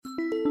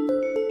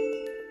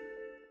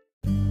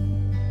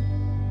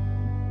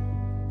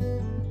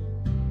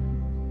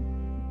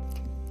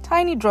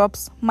Tiny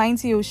drops,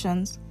 mighty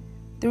oceans.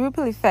 The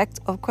ripple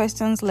effect of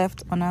questions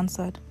left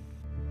unanswered.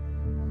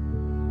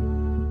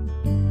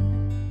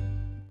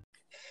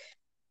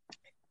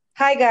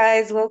 Hi,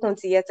 guys. Welcome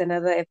to yet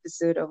another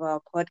episode of our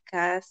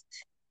podcast.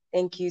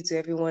 Thank you to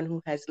everyone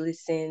who has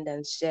listened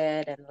and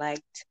shared and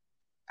liked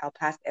our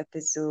past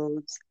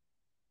episodes.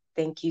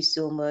 Thank you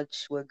so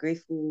much. We're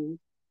grateful.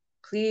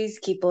 Please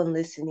keep on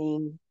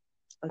listening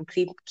and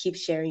keep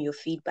sharing your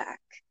feedback.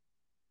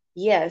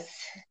 Yes.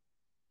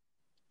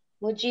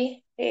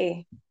 Moji,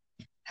 hey,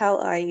 how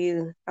are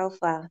you? How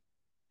far?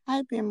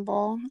 Hi,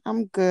 Bimbo.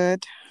 I'm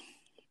good.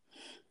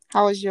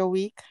 How was your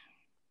week?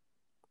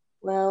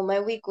 Well,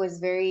 my week was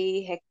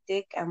very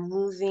hectic. I'm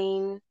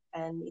moving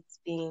and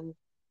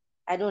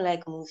I don't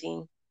like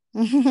moving.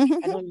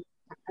 I don't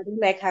I don't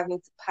like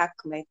having to pack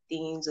my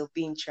things or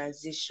be in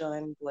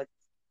transition, but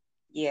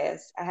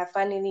yes, I have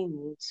finally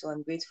moved, so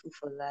I'm grateful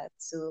for that.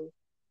 So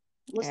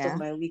most of Yeah.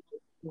 my week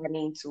was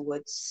running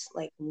towards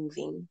like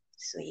moving.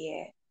 So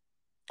yeah,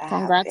 that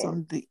Congrats happened.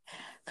 on the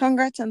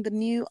congrats on the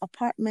new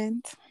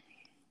apartment.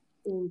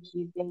 Thank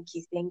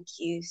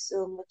you.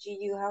 So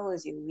Moji, how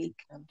was your week?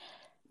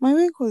 My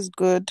week was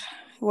good.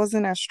 It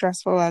wasn't as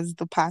stressful as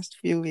the past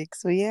few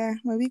weeks. So yeah,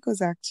 my week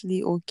was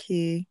actually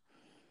okay.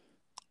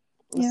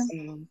 Yeah,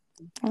 Awesome.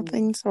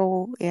 nothing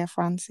so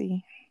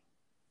fancy.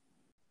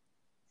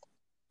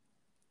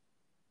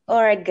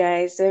 All right,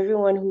 guys. So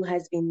everyone who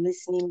has been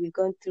listening, we've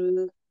gone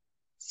through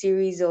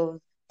series of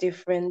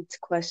different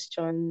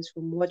questions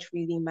from what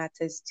really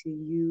matters to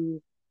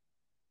you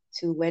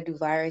to where do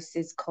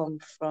viruses come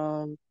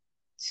from,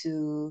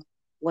 to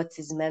what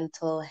is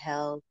mental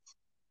health,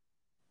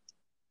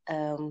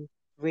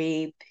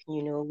 rape,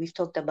 we've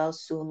talked about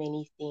so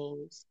many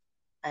things.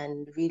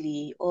 And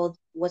really, all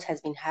what has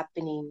been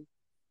happening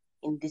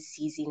in this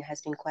season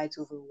has been quite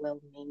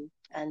overwhelming.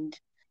 And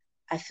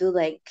I feel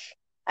like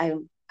I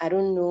I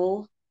don't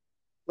know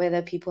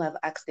whether people have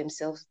asked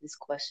themselves this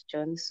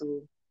question.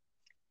 So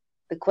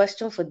the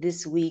question for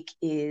this week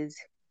is,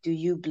 do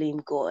you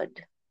blame God?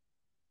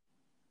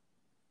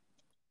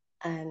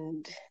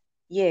 And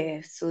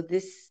yeah, so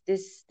this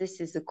is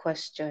the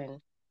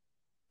question.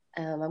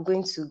 I'm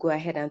going to go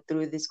ahead and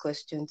throw this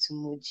question to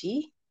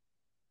Muji.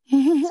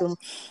 So,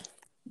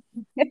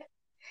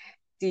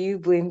 do you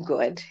blame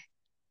God?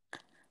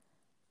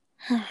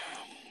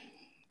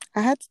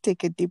 I had to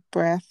take a deep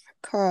breath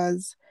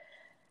because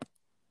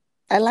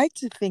I like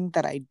to think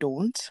that I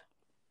don't.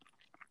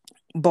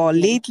 But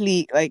Yeah.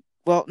 lately,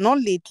 not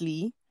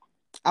lately,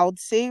 I would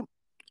say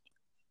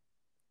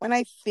when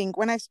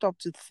I stop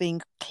to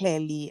think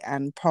clearly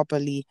and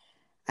properly,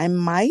 I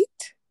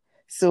might.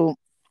 So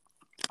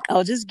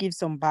I'll just give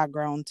some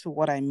background to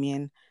what I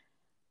mean.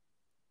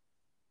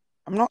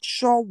 I'm not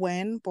sure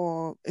when,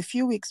 but a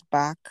few weeks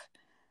back,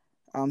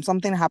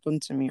 something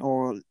happened to me,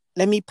 or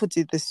let me put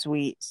it this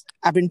way.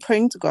 I've been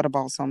praying to God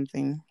about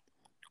something,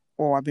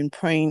 or I've been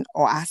praying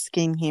or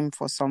asking him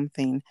for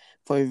something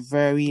for a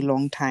very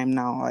long time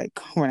now. Like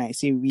when I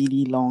say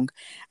really long.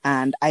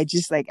 And I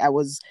just I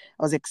was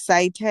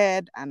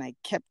excited and I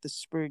kept the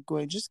spirit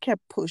going, just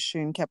kept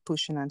pushing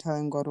and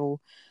telling God, oh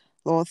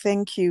Lord,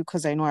 thank you,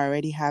 because I know I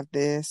already have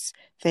this.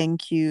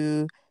 Thank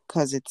you,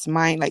 because it's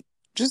mine. Like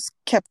just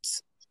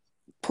kept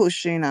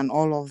pushing and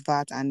all of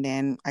that. And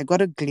then I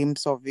got a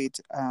glimpse of it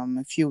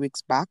a few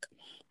weeks back.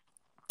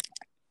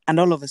 And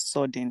all of a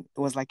sudden, it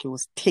was like it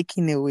was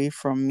taken away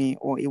from me,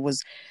 or it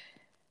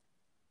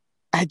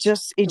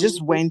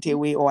just went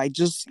away, or I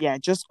just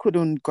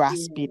couldn't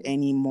grasp it Yeah.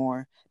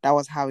 anymore. That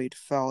was how it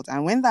felt.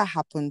 And when that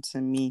happened to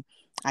me,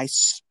 I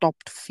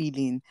stopped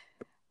feeling.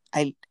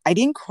 I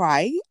didn't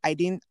cry. I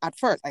didn't at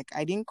first, like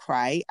I didn't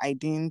cry. I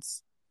didn't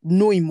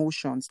no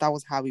emotions. That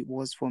was how it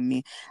was for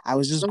me. I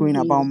was just going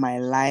about Mm-hmm. my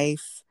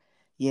life.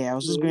 Yeah, I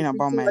was just Yeah. going You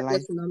about feel my like life.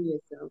 just numb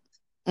yourself.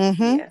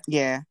 Mm-hmm. Yeah.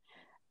 Yeah.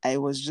 I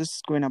was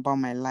just going about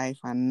my life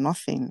and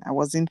nothing. I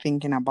wasn't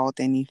thinking about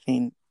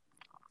anything.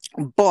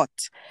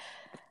 But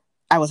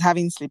I was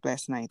having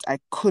sleepless nights. I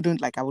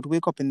couldn't, like, I would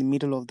wake up in the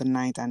middle of the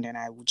night and then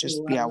I would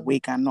just be Wow.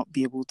 awake and not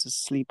be able to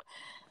sleep.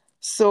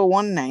 So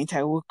one night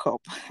I woke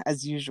up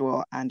as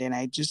usual and then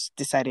I just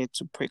decided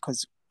to pray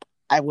because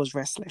I was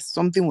restless.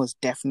 Something was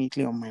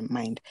definitely on my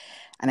mind.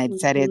 And I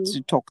decided Mm-hmm.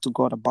 to talk to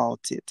God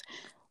about it.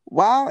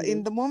 While Yeah.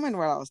 in the moment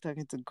where I was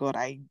talking to God,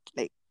 I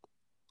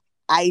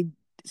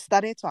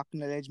started to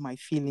acknowledge my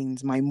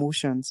feelings, my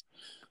emotions.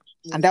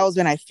 And that was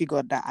when I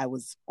figured that I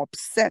was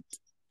upset.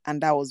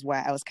 And that was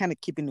why I was kind of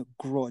keeping a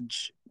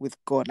grudge with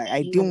God. Like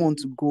I didn't want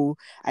Mm. to go.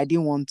 I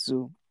didn't want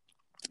to.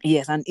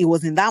 Yes. And it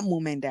was in that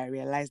moment that I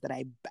realized that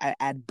I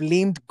had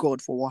blamed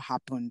God for what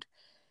happened.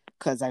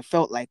 Because I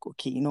felt like,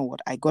 okay, you know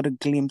what? I got a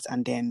glimpse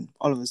and then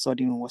all of a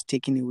sudden it was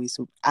taken away.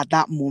 So at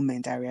that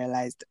moment I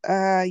realized,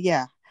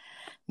 yeah,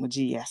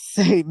 Muji, yes.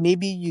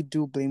 Maybe you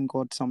do blame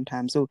God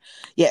sometimes. So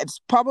yeah, it's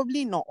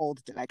probably not all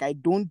the time. Like I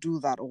don't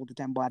do that all the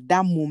time. But at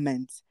that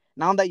moment,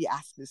 now that you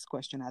ask this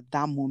question, at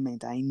that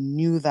moment, I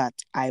knew that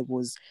I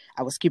was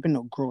keeping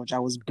a grudge. I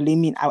was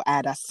blaming. I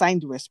had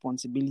assigned the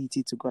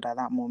responsibility to God at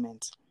that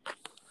moment.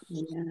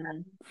 Yeah.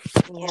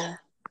 Yeah.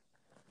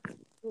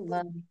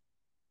 Wow.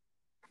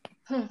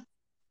 Hmm.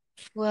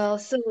 Well,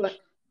 so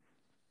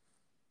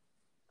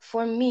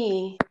for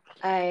me,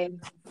 I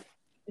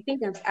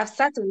think I've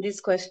sat on this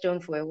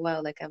question for a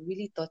while. Like I've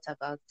really thought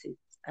about it,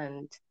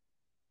 and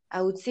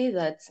I would say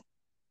that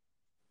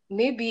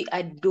maybe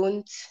I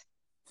don't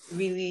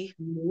really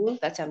know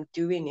that I'm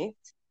doing it,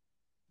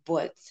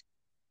 but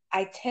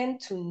I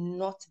tend to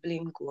not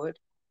blame God,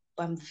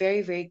 but I'm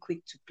very, very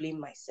quick to blame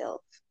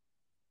myself,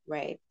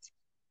 right?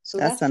 So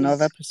That's that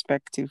another is,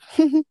 perspective.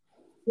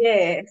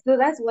 yeah, so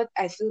that's what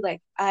I feel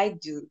like I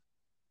do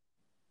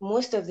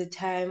most of the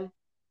time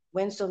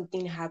when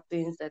something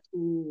happens that,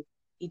 oh,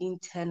 it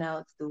didn't turn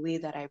out the way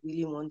that I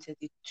really wanted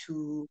it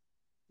to,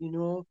 you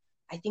know,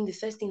 I think the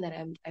first thing that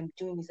I'm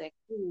doing is like,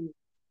 oh,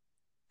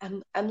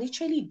 I'm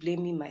literally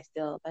blaming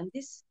myself. And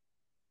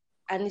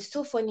it's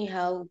so funny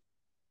how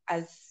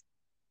as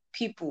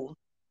people,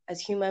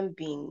 as human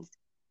beings,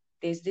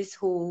 there's this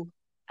whole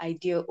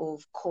idea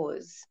of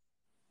cause.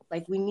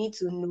 Like we need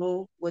to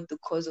know what the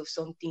cause of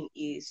something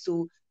is.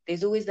 So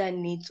there's always that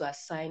need to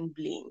assign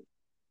blame.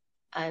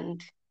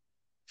 And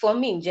for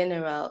me in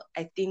general,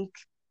 I think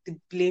the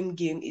blame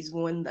game is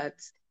one that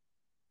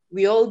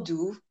we all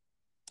do,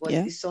 but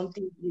Yeah. it's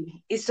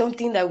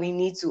something that we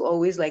need to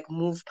always like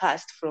move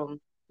past from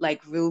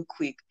like real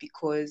quick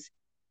because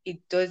it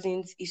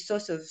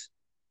sort of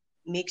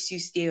makes you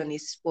stay on a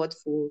spot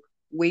for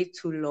way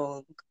too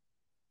long,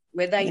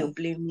 whether Yeah. you're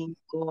blaming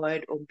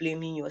God or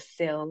blaming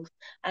yourself.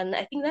 And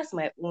I think that's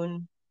my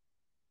own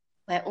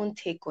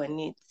take on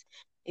it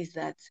is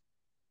that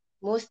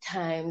most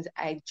times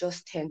I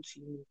just tend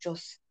to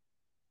just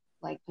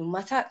like no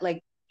matter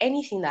like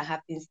anything that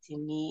happens to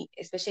me,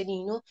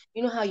 especially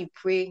you know how you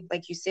pray,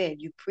 like you said,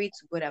 you pray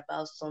to God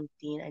about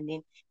something and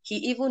then he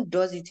even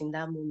does it in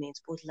that moment,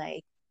 but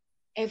like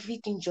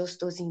everything just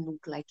doesn't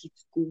look like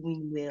it's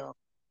going well.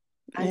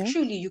 And Yeah.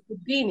 truly you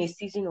could be in a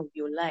season of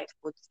your life,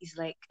 but it's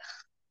like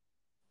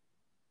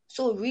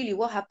so really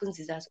what happens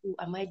is that, oh,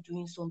 am I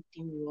doing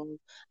something wrong?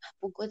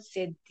 But God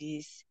said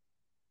this.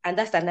 And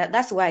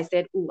that's why I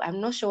said, oh, I'm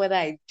not sure whether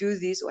I do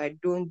this or I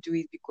don't do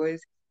it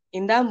because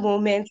in that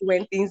moment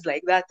when things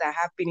like that are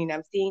happening,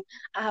 I'm saying,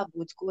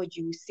 but God,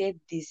 you said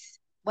this.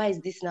 Why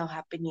is this now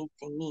happening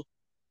to me?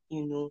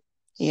 You know.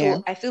 Yeah.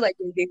 So I feel like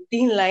there's a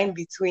thin line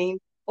between,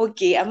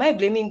 okay, am I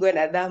blaming God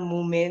at that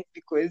moment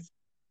because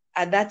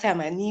at that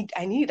time I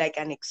need like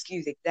an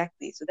excuse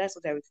exactly. So that's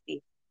what I would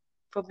say,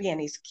 probably an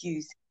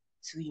excuse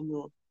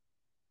to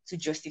to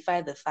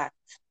justify the fact.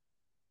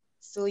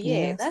 So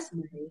yeah, Yes.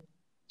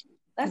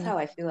 that's Yeah. how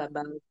I feel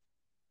about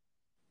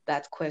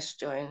that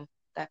question.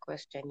 That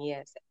question,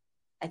 yes.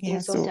 I Yeah.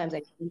 think So sometimes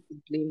I tend to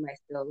blame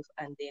myself,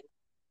 and then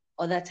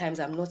other times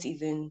I'm not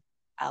even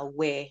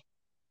aware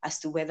as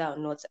to whether or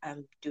not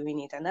I'm doing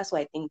it. And that's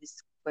why I think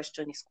this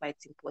question is quite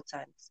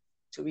important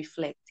to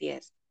reflect.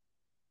 Yes.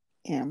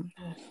 yeah.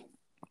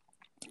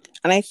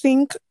 And I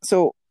think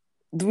so.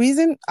 The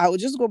reason I will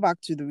just go back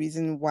to the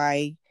reason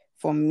why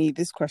for me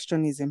this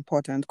question is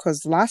important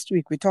because last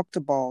week we talked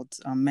about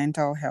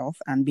mental health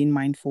and being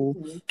mindful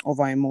Mm-hmm. of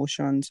our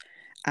emotions,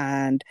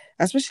 and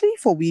especially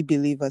for we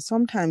believers,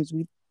 sometimes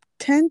we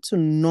tend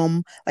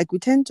to we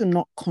tend to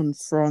not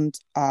confront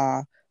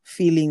our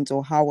feelings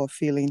or how we're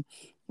feeling.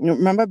 You know,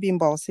 remember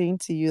Bimba was saying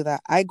to you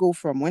that I go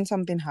from when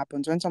something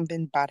happens, when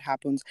something bad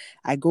happens,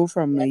 I go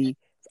from Yeah.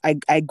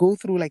 I go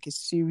through like a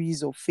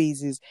series of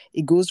phases.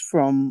 It goes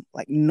from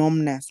like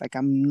numbness, like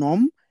I'm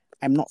numb,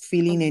 I'm not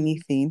feeling Mm-hmm.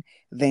 anything,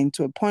 then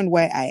to a point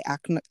where I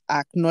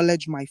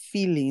acknowledge my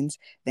feelings,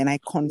 then I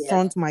Yeah.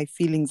 confront my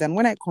feelings. And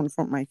when I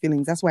confront my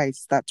feelings, that's why I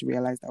start to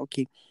realize that,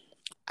 okay,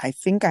 I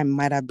think I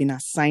might have been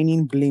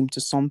assigning blame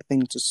to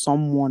something, to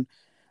someone.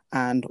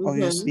 And Mm-hmm.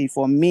 obviously,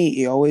 for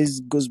me, it always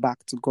goes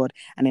back to God.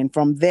 And then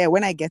from there,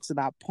 when I get to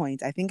that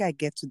point, I think I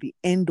get to the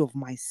end of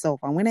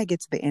myself. And when I get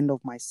to the end of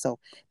myself,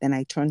 then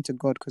I turn to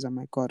God because I'm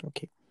like, God,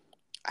 okay,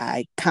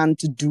 I can't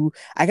do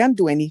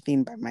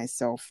anything by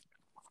myself.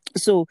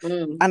 So,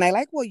 Mm. and I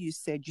like what you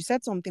said. You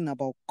said something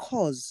about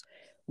cause,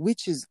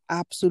 which is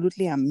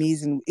absolutely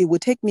amazing. It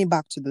would take me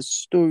back to the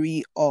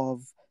story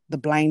of the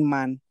blind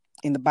man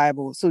in the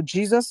Bible. So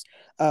Jesus,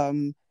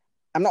 um,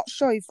 I'm not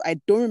sure if I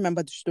don't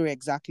remember the story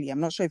exactly. I'm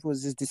not sure if it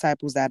was his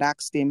disciples that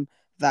asked him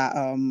that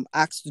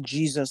asked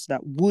Jesus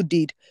that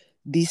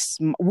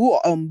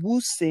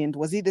who sinned,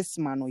 was it this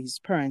man or his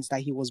parents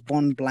that he was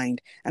born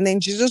blind? And then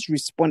Jesus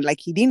responded like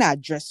he didn't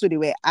address, so they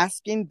were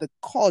asking the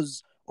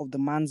cause of the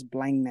man's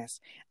blindness.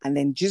 And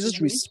then Jesus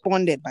Mm-hmm.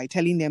 responded by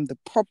telling them the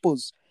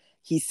purpose.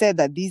 He said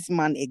that this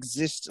man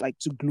exists like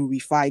to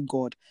glorify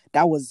God.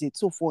 That was it.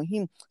 So for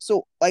him,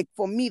 so like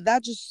for me,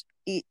 that just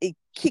it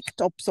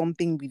kicked up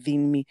something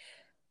within me.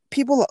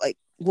 People are like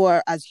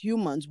were as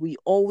humans, we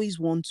always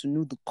want to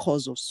know the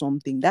cause of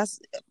something. That's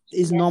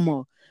is Yeah.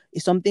 normal.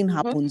 If something Mm-hmm.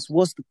 happens,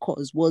 what's the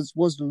cause?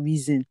 What's the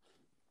reason?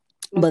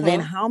 But then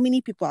Mm-hmm. how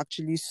many people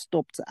actually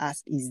stop to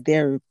ask, is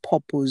there a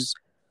purpose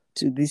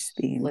to this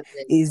thing? What's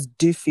it? Is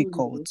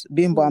difficult. Mm-hmm.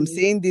 Bimbo, I'm Mm-hmm.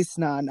 saying this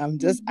now and I'm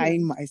just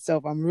eyeing Mm-hmm.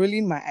 myself. I'm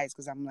rolling my eyes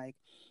because I'm like,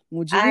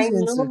 Muji, I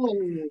know.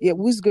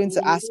 who's going I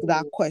to ask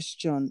that know.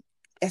 question?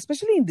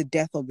 especially in the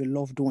death of a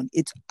loved one,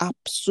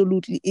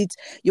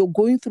 you're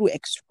going through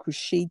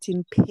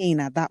excruciating pain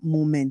at that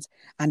moment,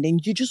 and then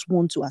you just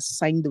want to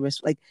assign the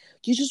rest, like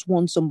you just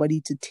want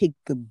somebody to take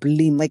the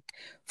blame. Like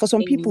for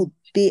some people,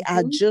 they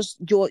are Mm-hmm. just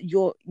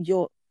your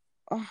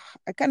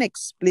I can't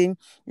explain.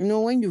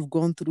 When you've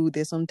gone through,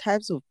 there's some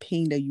types of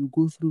pain that you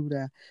go through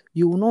that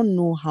you will not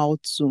know how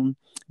to,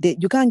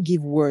 that you can't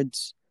give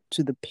words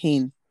to the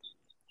pain.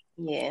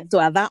 Yeah. So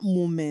at that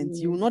moment,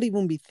 you will Mm. not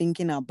even be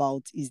thinking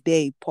about, is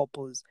there a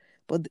purpose?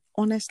 But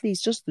honestly,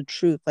 it's just the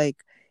truth. Like,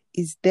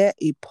 is there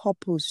a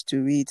purpose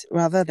to it,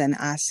 rather than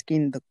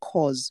asking the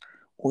cause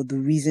or the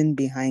reason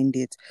behind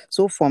it?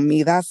 So for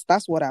me, that's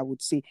what I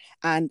would say.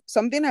 And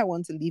something I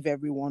want to leave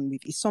everyone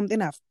with is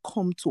something I've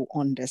come to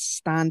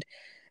understand.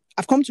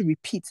 I've come to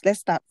repeat.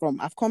 Let's start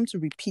from, I've come to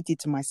repeat it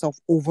to myself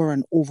over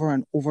and over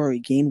and over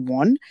again.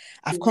 One,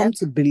 I've Yeah. come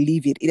to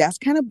believe it. It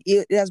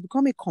has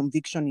become a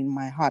conviction in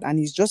my heart. And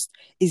it's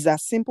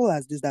as simple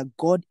as this, that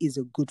God is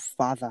a good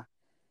father.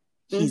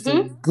 He's a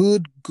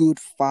Mm-hmm. good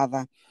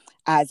father.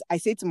 As I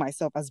say to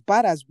myself, are, as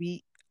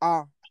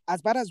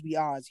bad as we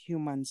are as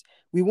humans,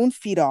 we won't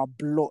feed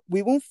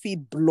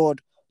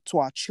blood to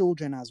our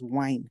children as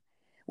wine.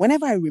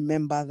 Whenever I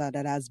remember that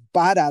as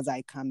bad as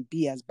I can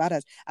be, as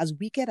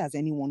wicked as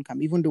anyone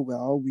can, even though,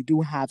 well, we do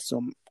have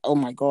some, oh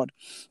my God,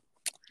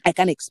 I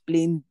can't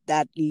explain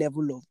that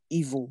level of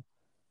evil.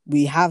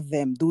 We have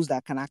them, those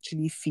that can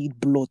actually feed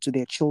blood to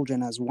their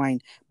children as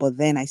wine. But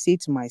then I say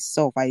to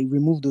myself, I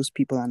remove those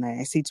people, and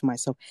I say to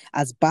myself,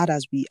 as bad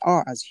as we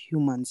are as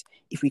humans,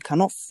 if we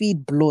cannot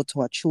feed blood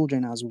to our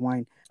children as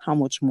wine, how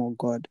much more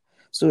God?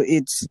 So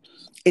it's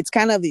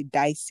kind of a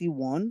dicey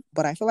one,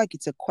 but I feel like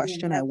it's a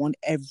question I Yeah. want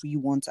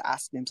everyone to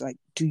ask them. So like,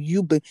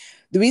 the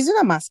reason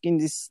I'm asking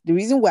this, the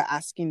reason we're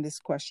asking this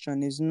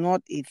question is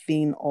not a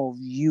thing of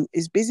you.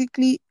 It's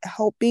basically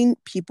helping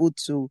people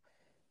to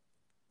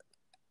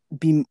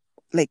be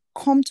like,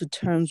 come to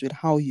terms with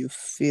how you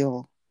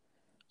feel.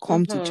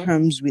 Come to Mm-hmm.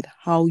 terms with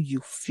how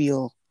you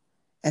feel,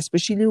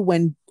 especially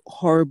when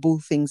horrible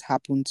things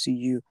happen to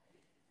you.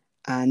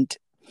 And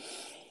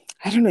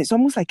I don't know, it's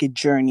almost like a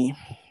journey.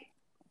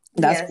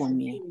 That's for Yes.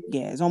 me.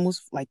 Yeah, it's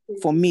almost like,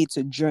 for me, it's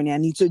a journey,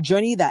 and it's a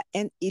journey that,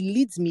 and it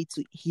leads me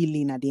to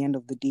healing at the end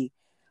of the day.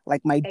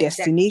 Like my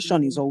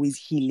destination is Exactly. always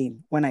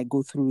healing when I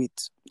go through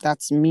it.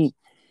 That's me.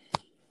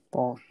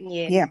 Oh,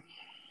 Yeah. yeah.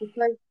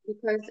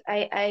 Because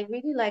I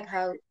really like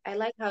how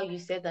you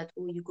said that,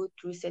 oh, you go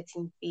through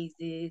certain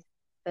phases.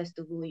 First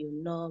of all, you're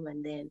numb,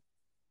 and then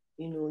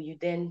you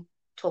then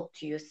talk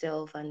to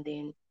yourself, and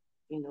then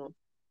you know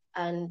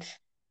and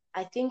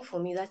I think for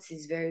me that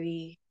is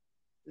very,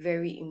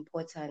 very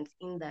important,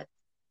 in that,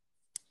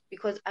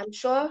 because I'm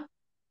sure,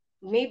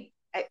 maybe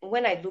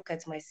when I look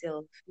at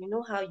myself,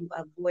 how you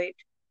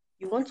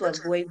want to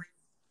avoid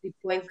the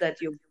point that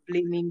you're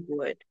blaming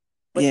God.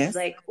 But it's Yes.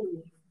 like,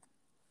 oh,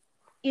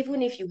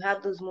 even if you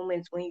have those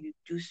moments when you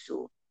do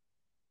so,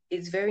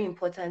 it's very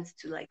important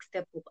to like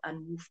step up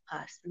and move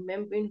past,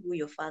 remembering who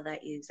your father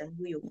is and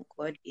who your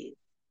God is.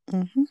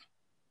 Mm-hmm.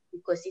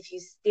 Because if you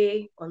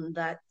stay on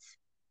that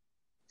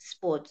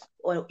spot,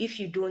 or if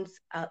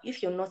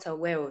you're not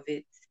aware of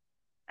it,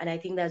 and I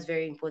think that's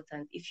very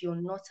important, if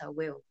you're not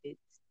aware of it,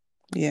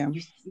 Yeah.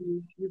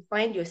 you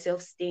find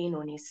yourself staying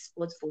on a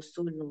spot for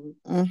so long,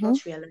 Mm-hmm.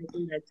 not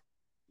realizing that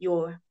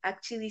you're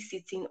actually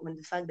sitting on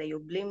the fact that you're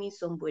blaming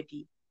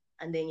somebody,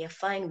 and then you're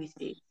fine with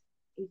it,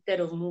 instead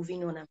of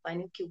moving on and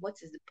finding, okay, what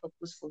is the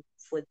purpose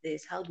for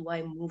this? How do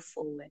I move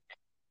forward?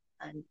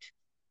 And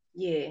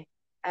yeah,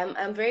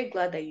 I'm very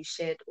glad that you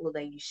shared all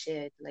that you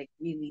shared, like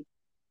really,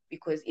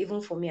 because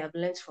even for me, I've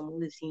learned from all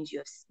the things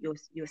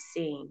you're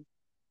saying.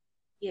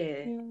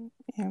 Yeah. Yeah.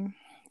 Yeah.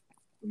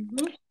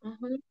 Mm-hmm.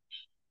 Mm-hmm.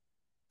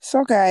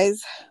 So,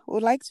 guys,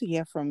 would like to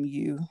hear from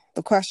you.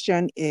 The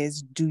question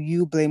is, do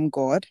you blame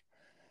God?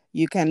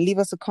 You can leave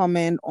us a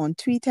comment on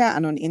Twitter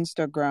and on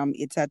Instagram.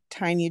 It's at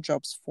Tiny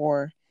Drops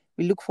 4.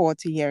 We look forward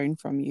to hearing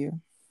from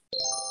you.